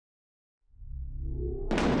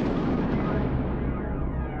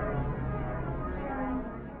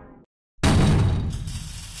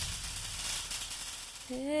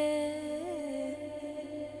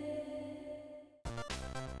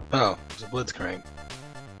Oh, it's a blitzcrank.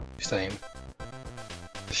 Same.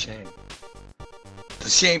 It's a shame. It's a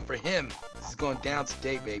shame for him. This is going down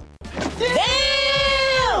today, baby.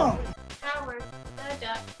 Damn! Howard, the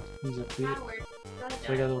duck. He's a bitch. Howard, the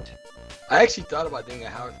So I got a duck. little I actually thought about doing a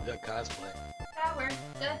Howard the Duck cosplay. Howard,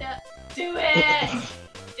 the duck. Do it!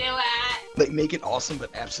 Do it! Like, make it awesome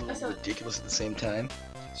but absolutely ridiculous at the same time.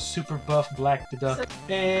 super buff black the duck.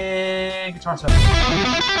 And guitar set.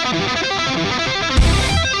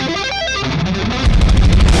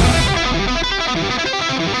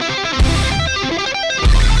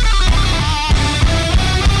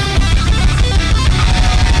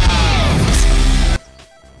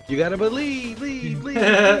 You gotta believe.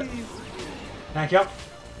 Thank you.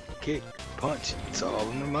 Kick, punch, it's all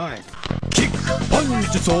in the mind. Kick,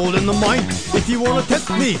 punch, it's all in the mind. If you wanna test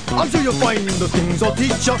me, I'm sure you'll find the things I'll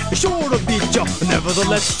teach ya. Sure to beat ya.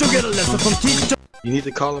 Nevertheless, you'll get a lesson from teacher. You need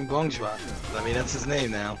to call him Bonjour. I mean, that's his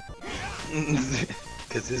name now.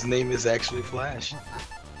 Because his name is actually Flash.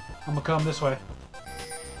 I'm gonna come this way.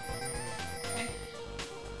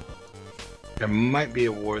 There might be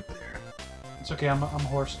a ward there. It's okay, I'm a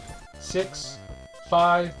horse. 6,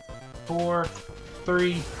 5, 4,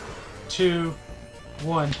 3, 2,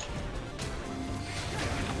 1.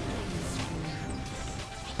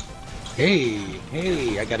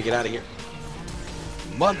 Hey, I gotta get out of here.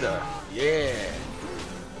 Mother, yeah.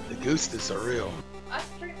 The Goostas are real. Us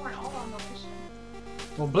three weren't all on the mission.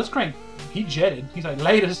 Well, Blitzcrank, he jetted. He's like,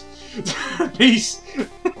 latest. Peace.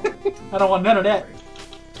 I don't want none of that.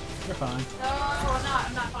 You're fine. No,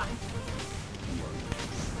 I'm not fine.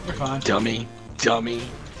 You're fine. Dummy.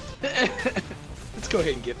 Let's go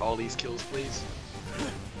ahead and get all these kills, please.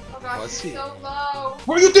 Oh gosh, Let's you're see. so low.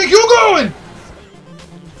 Where do you think you're going?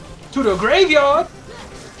 To the graveyard?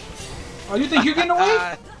 Oh, you think you're getting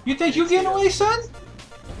away? You think you're getting away, son?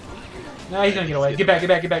 Nah, he's gonna get away. Get back.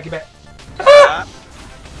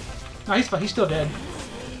 No, he's fine. He's still dead.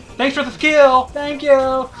 Thanks for the kill. Thank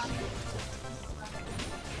you.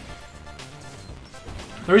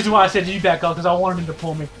 The reason why I said you back up because I wanted him to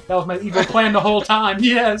pull me. That was my evil plan the whole time.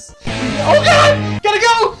 Yes. Oh God! Gotta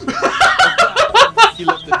go! He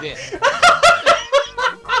left the dent.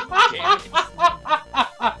 Damn it.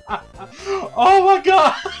 Oh my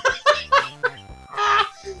God!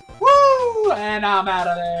 Woo! And I'm out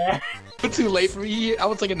of there. Too late for me. I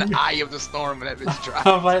was like in the eye of the storm when that bitch dropped.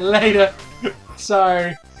 I'm like, later.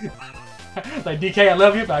 Sorry. Like, DK, I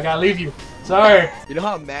love you, but I gotta leave you. Sorry. You know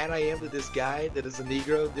how mad I am that this guy that is a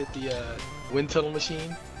Negro did the wind tunnel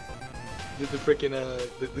machine? Did the freaking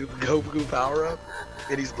the Goku power up?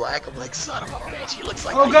 And he's black. I'm like, son of a bitch, he looks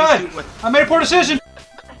like Oh God! I made a poor decision!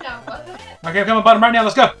 No, wasn't it? Okay, I'm coming bottom right now,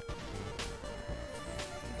 let's go!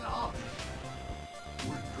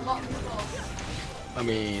 I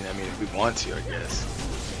mean, if we want to, I guess.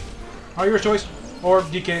 Oh, your choice. Or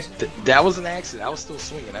DK's. That was an accident. I was still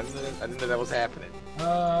swinging. I didn't know that was happening.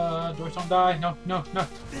 Joyce don't die. No.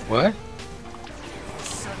 What?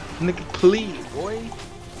 Nigga, please, boy.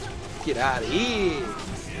 Get out of here.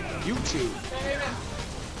 You two.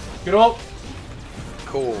 Good ult.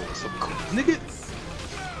 Cool. So cool. Nigga.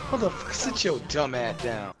 Hold the fuck. Sit your dumb ass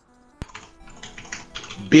down.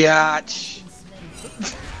 Biatch.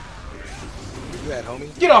 Where you at, homie?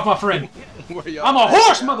 Get off my friend. Where y'all I'm a at?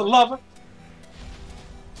 horse, mother lover.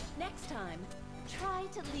 Next time, try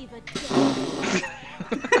to leave a tip.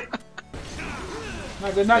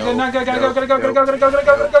 Not good. Gotta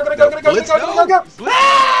go. Blitz, no. Blitz,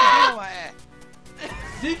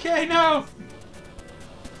 DK, no.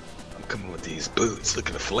 I'm coming with these boots. Look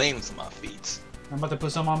at the flames on my feet. I'm about to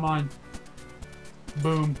put some on mine.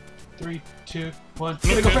 Boom. 3, 2, 1.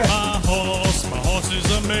 Gotta go fast. My horse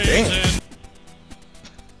is amazing. Damn.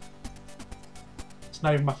 It's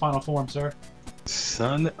not even my final form, sir.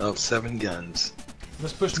 Son of 7 guns.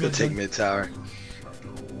 Let's push Let's mid. go take mid tower.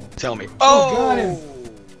 Tell me. Oh, got him.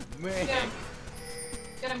 Man.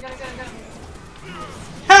 Get him.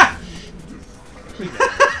 Ha!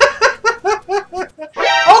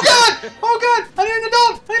 Oh God! I need a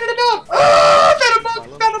dog!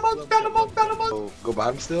 Found a bug! Go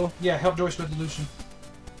bottom still? Yeah, help Joyce with the Lucian.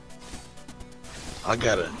 I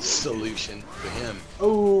got a solution for him.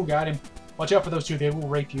 Oh, got him. Watch out for those two. They will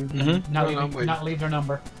rape you. Mm-hmm. Not leave their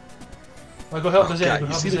number. Well, go help the Zed. God, Go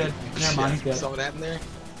help the Zed. Never mind, he's dead. Saw what happened there?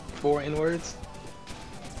 4 inwards?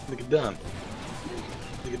 Look at dumb.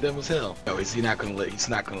 Look at dumb as hell. No, is he not gonna live? He's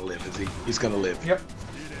not gonna live, is he? He's gonna live. Yep.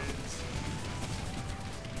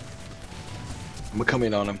 I'm gonna come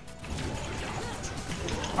in on him.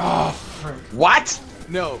 Oh, frick. What?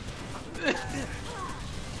 No.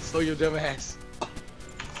 Slow your dumb ass.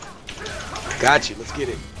 Got you. Let's get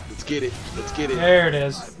it. Let's get it. Let's get it. There it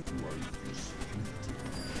is.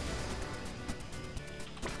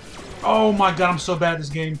 Oh my god, I'm so bad at this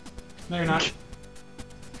game. No, you're not.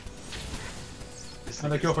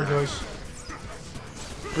 Another kill for Joyce.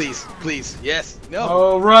 Please, please, yes, no.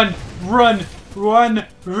 Oh, run, run, run,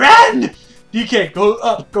 run! DK, go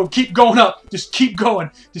up, go, keep going up. Just keep going.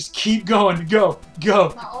 Just keep going. Go,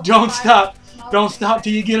 go. Don't stop. Don't stop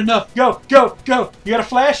till you get enough. Go, go, go. You got a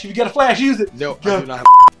flash? If you got a flash, use it. No, go. I do not have.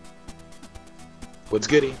 What's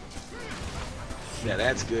goody? Yeah,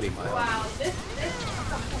 that's goody, man. Wow, this.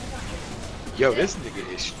 Yo, this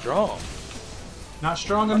nigga is strong. Not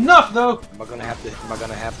strong enough though. Am I gonna have to?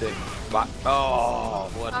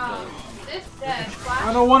 Oh, what the? This dead.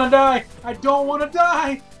 I don't want to die. I don't want to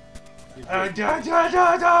die.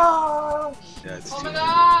 That's Oh too my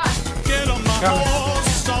god! Get on my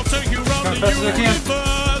horse, I'll take you round Come the fast as I can.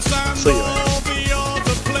 universe and See you later. all the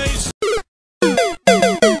other places.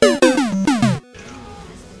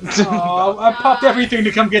 Oh, I popped everything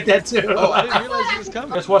to come get that too. Oh, I didn't realize he was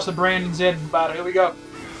coming. Let's watch the Brandon Zed battle. Here we go.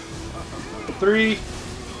 3,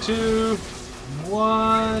 2,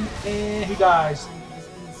 1, and he dies.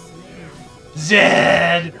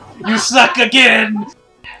 Zed, you suck again.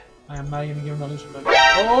 I am not even giving a loose remember.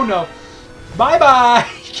 Oh no! Bye bye.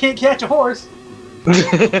 You can't catch a horse.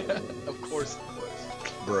 Of course,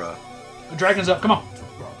 bruh. The dragon's up. Come on.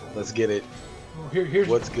 Let's get it. Oh, here's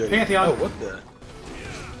What's good? Pantheon. Oh, what the?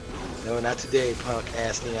 No, not today, punk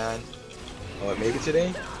ass Neon. Oh, maybe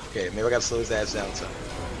today? Okay, maybe I gotta slow his ass down some.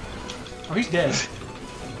 Oh, he's dead.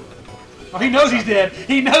 Oh, he knows he's dead.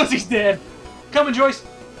 He knows he's dead. Coming, Joyce.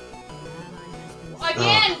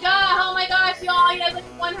 Again, God! Oh my gosh, y'all! He has like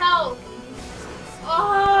 1 health.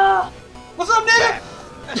 Oh! What's up, nigga?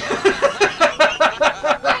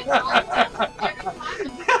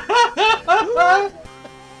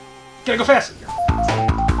 Gotta go fast.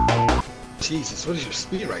 Jesus, what is your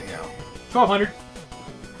speed right now? 1200.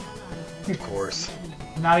 Of course.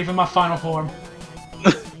 Not even my final form.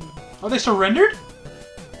 Oh, they surrendered?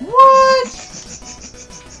 What?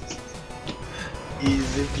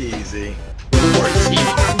 Easy peasy. Or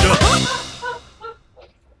easy.